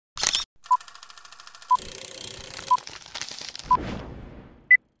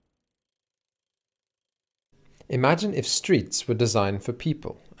Imagine if streets were designed for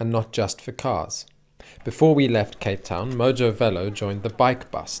people and not just for cars. Before we left Cape Town, MoJo Velo joined the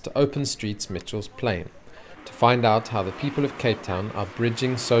bike bus to Open Streets Mitchell's Plain to find out how the people of Cape Town are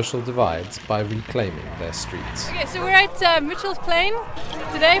bridging social divides by reclaiming their streets. Okay, so we're at Mitchell's Plain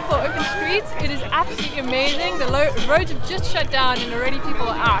today for Open Streets. It is absolutely amazing. The roads have just shut down and already people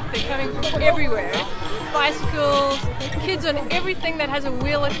are out. They're coming from everywhere. Bicycles, kids on everything that has a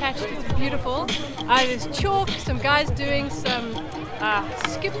wheel attached. It's beautiful. There's chalk, some guys doing some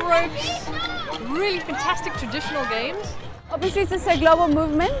skip ropes, really fantastic traditional games. Open Streets is a global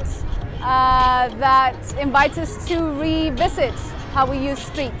movement that invites us to revisit how we use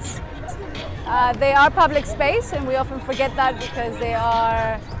streets. They are public space, and we often forget that because they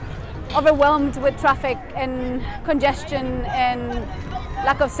are overwhelmed with traffic and congestion and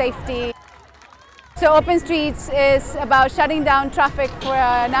lack of safety. So Open Streets is about shutting down traffic for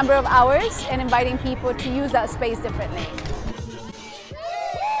a number of hours and inviting people to use that space differently.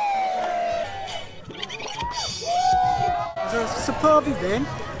 It's a superb event,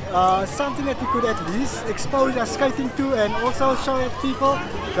 something that we could at least expose our skating to and also show people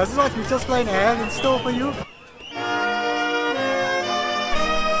this is what Mitchell's Plain have in store for you.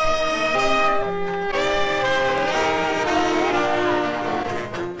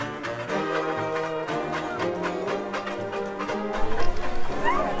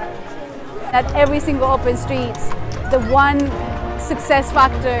 At every single Open Streets, the one success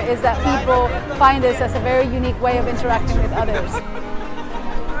factor is that people find this as a very unique way of interacting with others.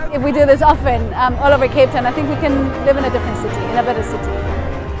 If we do this often all over Cape Town, I think we can live in a different city, in a better city.